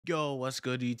Yo, what's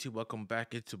good, YouTube? Welcome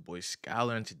back. It's your boy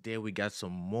Schuyler, and today we got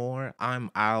some more.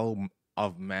 I'm Al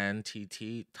of Man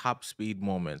TT Top Speed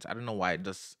Moments. I don't know why I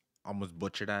just almost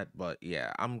butchered that, but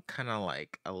yeah, I'm kind of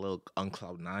like a little on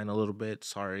cloud nine a little bit.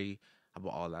 Sorry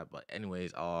about all that, but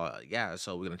anyways, yeah.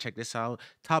 So we're gonna check this out.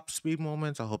 Top Speed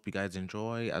Moments. I hope you guys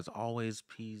enjoy. As always,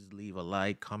 please leave a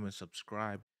like, comment,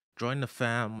 subscribe, join the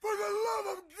fam. For the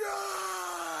love of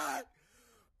God,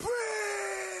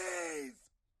 please,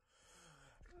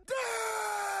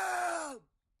 damn!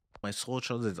 My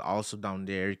socials is also down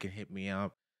there. You can hit me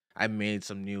up. I made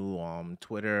some new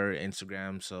Twitter,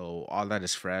 Instagram, so all that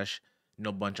is fresh.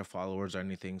 No bunch of followers or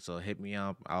anything. So hit me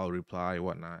up. I'll reply,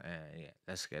 whatnot, and yeah,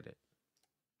 let's get it.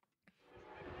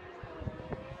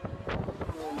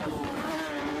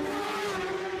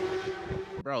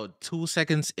 Bro, 2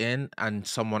 seconds in and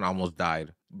someone almost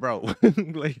died. Bro,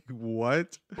 like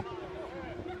what?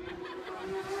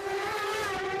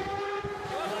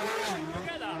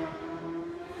 Together.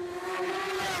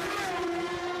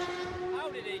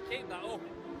 How did he keep that up?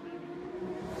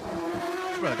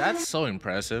 Bro, that's so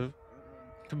impressive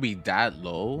to be that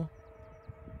low.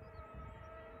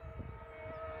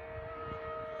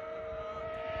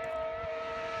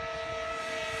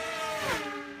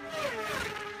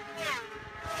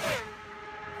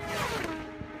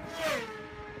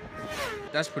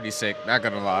 That's pretty sick, not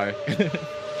gonna lie.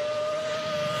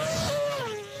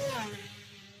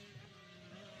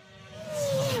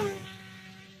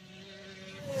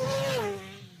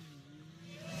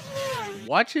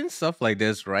 Watching stuff like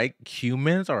this, right?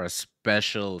 Humans are a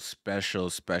special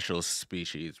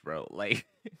species, bro. Like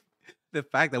the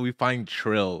fact that we find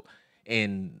Trill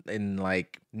in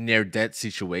like near death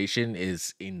situation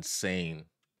is insane.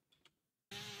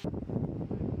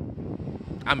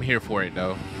 I'm here for it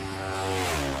though.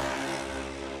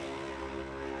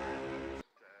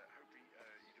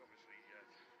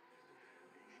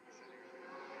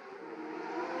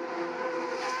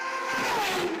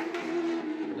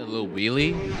 The little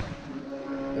wheelie.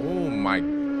 Oh my.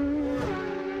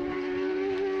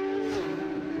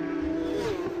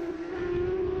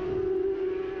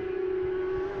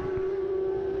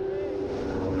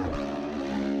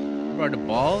 Bro, the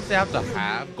balls they have to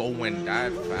have going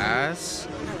that fast.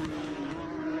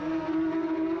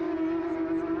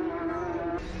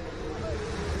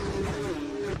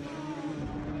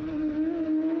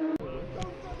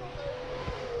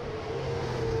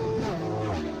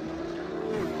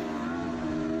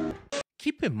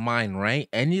 Keep in mind, right?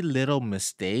 Any little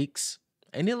mistake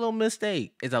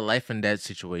is a life and death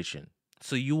situation.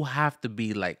 So you have to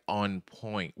be like on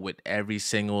point with every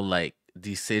single like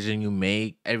decision you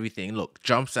make, everything. Look,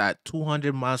 jumps at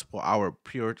 200 miles per hour,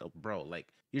 pure, bro.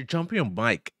 Like you're jumping your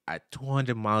bike at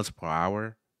 200 miles per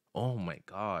hour. Oh my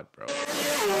god, bro.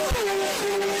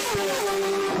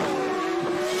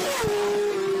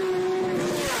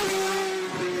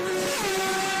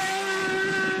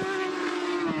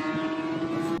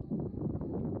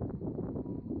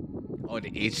 Oh,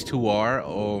 the H2R.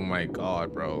 Oh my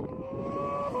god, bro.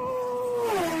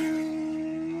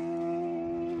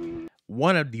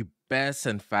 One of the best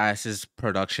and fastest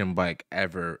production bike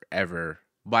ever.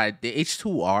 But the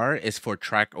H2R is for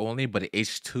track only, but the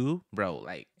H2, bro,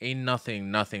 like ain't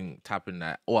nothing topping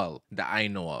that. Well, that I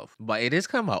know of. But it is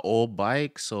kind of an old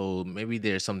bike, so maybe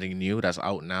there's something new that's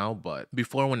out now. But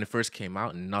before when it first came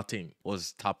out, nothing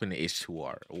was topping the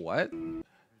H2R. What?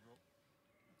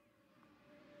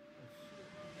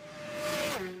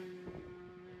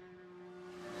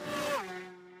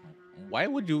 Why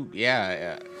would you? Yeah,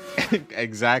 yeah.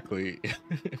 Exactly.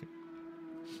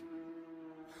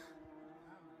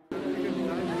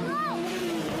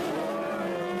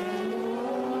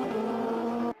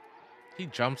 He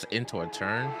jumps into a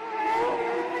turn.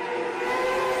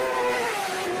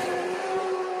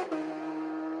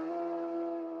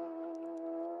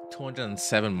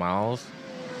 207 miles.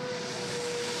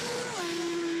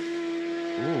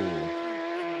 Ooh.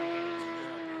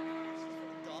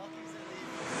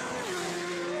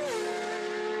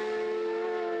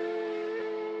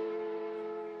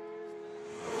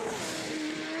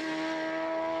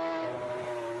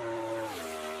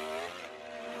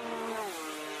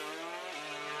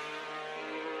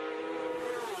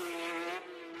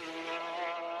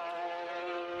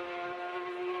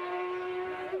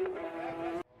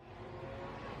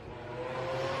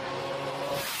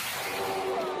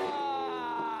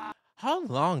 How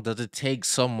long does it take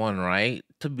someone, right,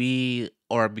 to be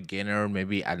or a beginner,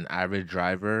 maybe an average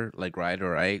driver, like rider,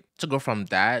 right? To go from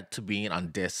that to being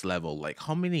on this level, like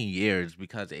how many years?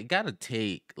 Because it gotta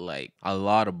take like a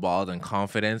lot of balls and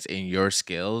confidence in your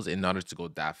skills in order to go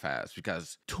that fast.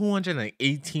 Because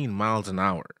 218 miles an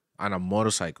hour on a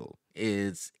motorcycle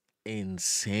is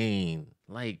insane.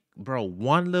 Like, bro,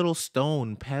 one little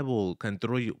stone pebble can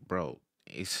throw you, bro.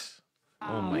 It's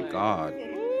oh my god.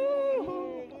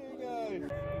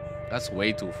 That's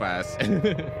way too fast.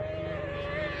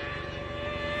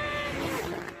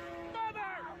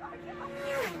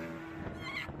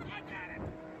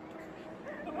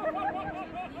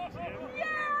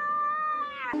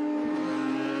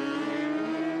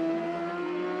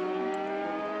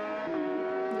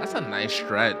 That's a nice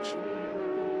stretch.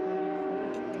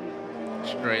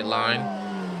 Straight line.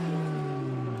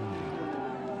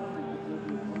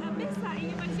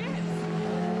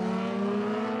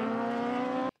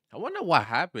 I wonder what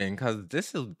happened because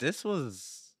this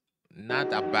was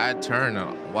not a bad turn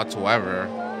whatsoever.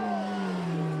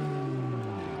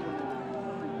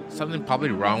 Something probably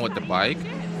wrong with the bike.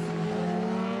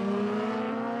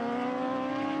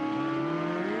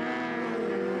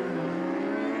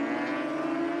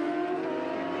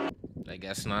 I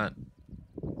guess not.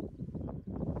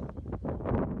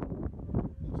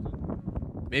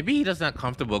 Maybe he doesn't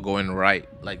comfortable going right,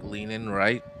 like leaning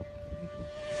right.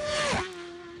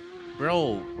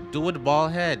 Bro, do it ball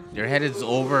head. Your head is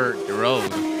over the road.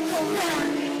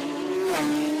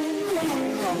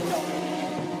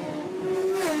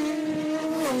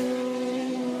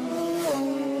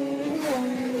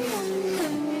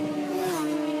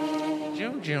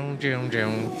 Jum, jum, jum,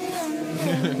 jum.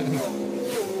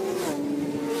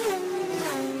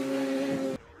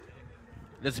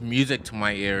 There's music to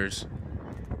my ears.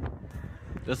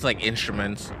 Just like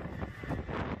instruments.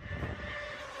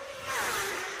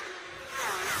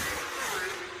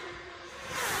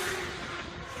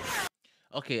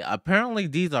 Okay, apparently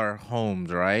these are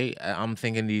homes, right? I'm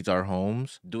thinking these are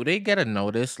homes. Do they get a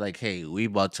notice like, hey, we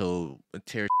about to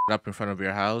tear up in front of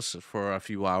your house for a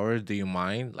few hours? Do you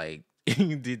mind? Like,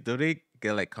 do they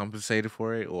get like compensated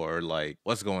for it or like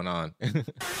what's going on?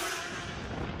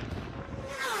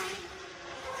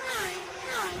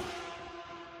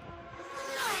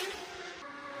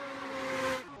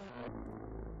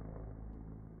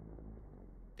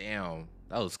 Damn,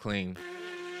 that was clean.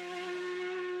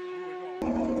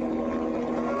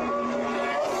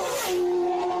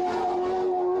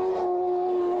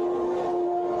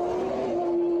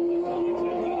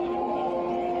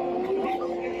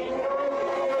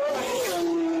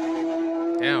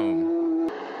 Damn.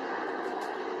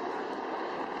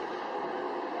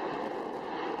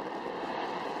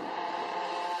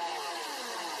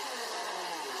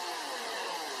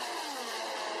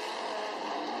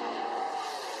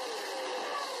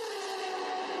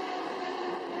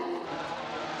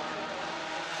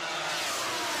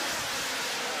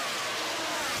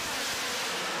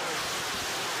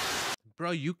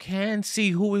 Bro, you can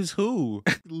see who is who.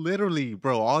 Literally,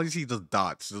 bro, all you see is just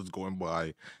dots just going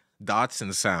by. Dots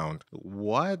and sound.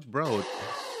 What, bro?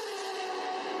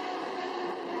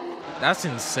 That's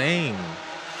insane.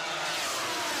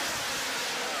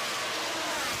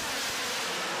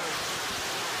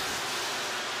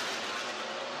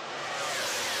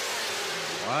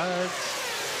 What?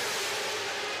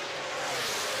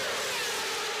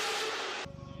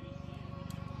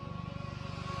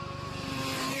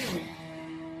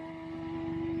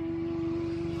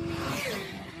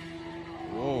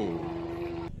 Whoa.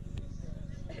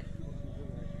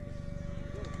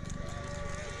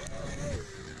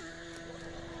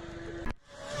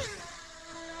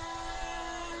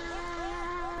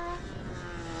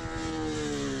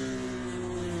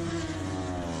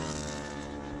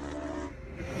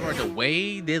 Bro, the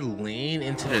way they lean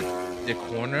into the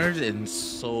corners is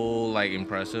so like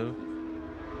impressive.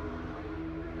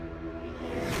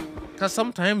 Cause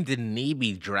sometimes the knee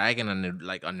be dragging on the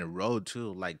like on the road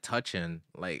too, like touching.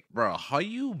 Like, bro, how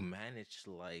you manage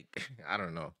to like I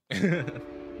don't know.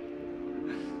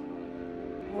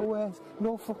 No ways.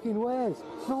 No fucking ways.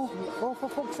 No. Oh, for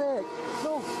fuck's sake.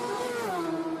 No.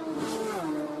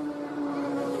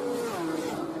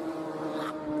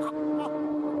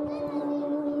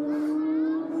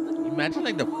 Imagine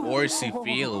like the force you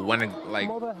feel when it like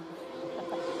Mother.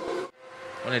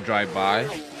 when it drive by.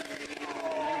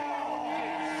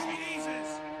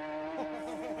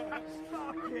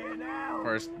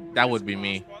 First, that would be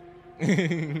me.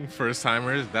 First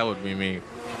timers, that would be me.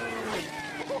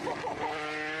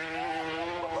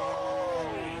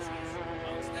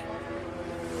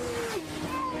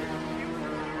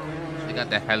 They got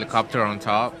the helicopter on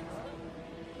top.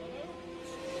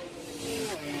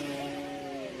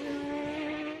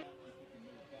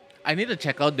 I need to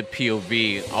check out the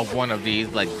POV of one of these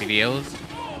like videos.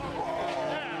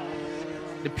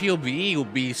 The POV will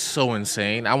be so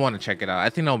insane. I want to check it out. I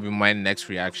think that'll be my next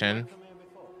reaction.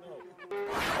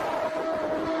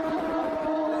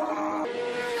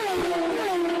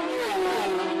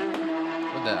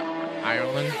 What the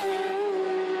Ireland?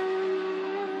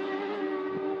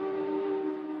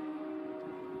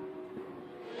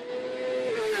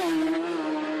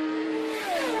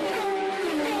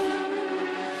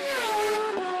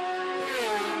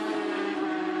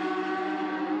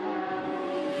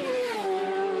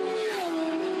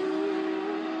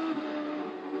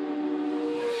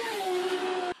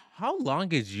 How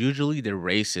long is usually the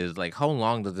races? Like, how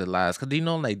long does it last? Cause you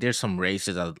know, like, there's some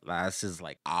races that lasts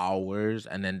like hours,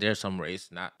 and then there's some race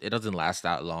not. It doesn't last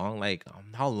that long. Like,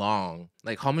 how long?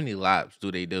 Like, how many laps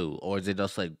do they do, or is it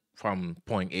just like from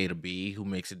point A to B? Who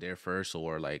makes it there first,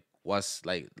 or like, what's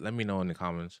like? Let me know in the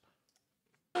comments.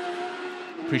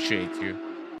 Appreciate you.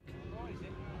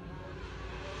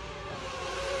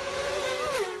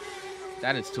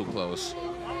 That is too close.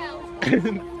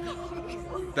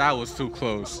 That was too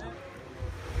close.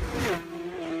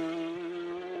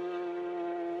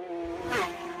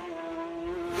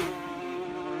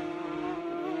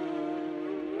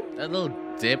 That little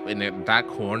dip in the back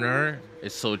corner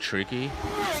is so tricky.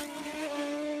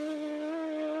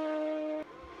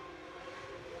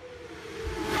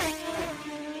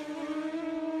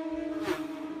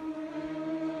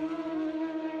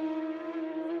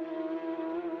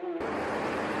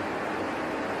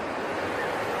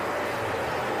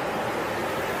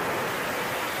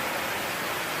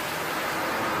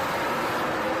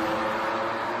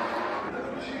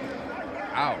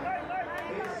 Ow.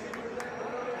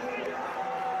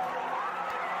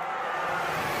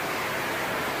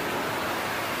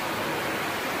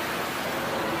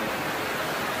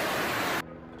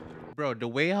 Bro, the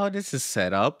way how this is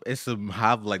set up is to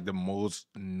have like the most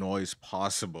noise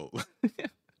possible.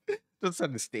 Just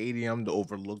at the stadium, to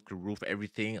overlook the roof,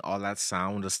 everything, all that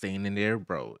sound is staying in there,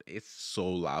 bro. It's so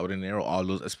loud in there, all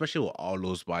those, especially with all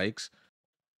those bikes.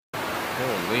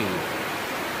 Holy.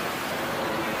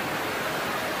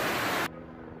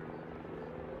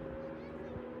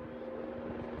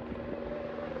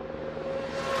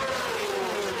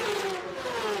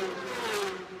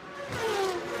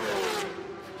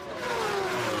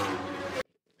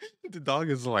 The dog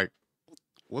is like,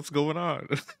 what's going on?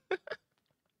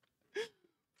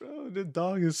 Bro, the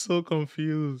dog is so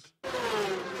confused.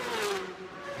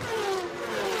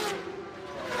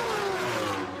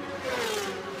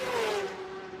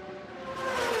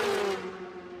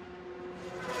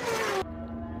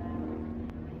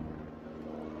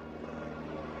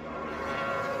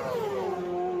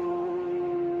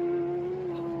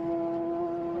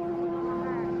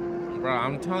 Bro,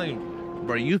 I'm telling you,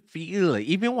 bro, you feel it.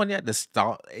 Even when you're at the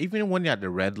stop, even when you're at the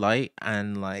red light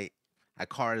and like a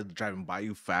car is driving by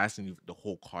you fast and the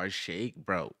whole car shake,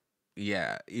 bro.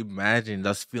 Yeah, imagine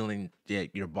just feeling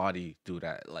your body do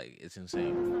that. Like, it's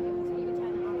insane.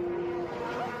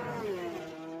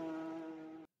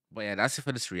 But yeah, that's it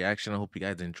for this reaction. I hope you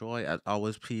guys enjoy. As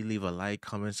always, please leave a like,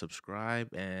 comment,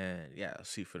 subscribe, and yeah,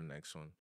 see you for the next one.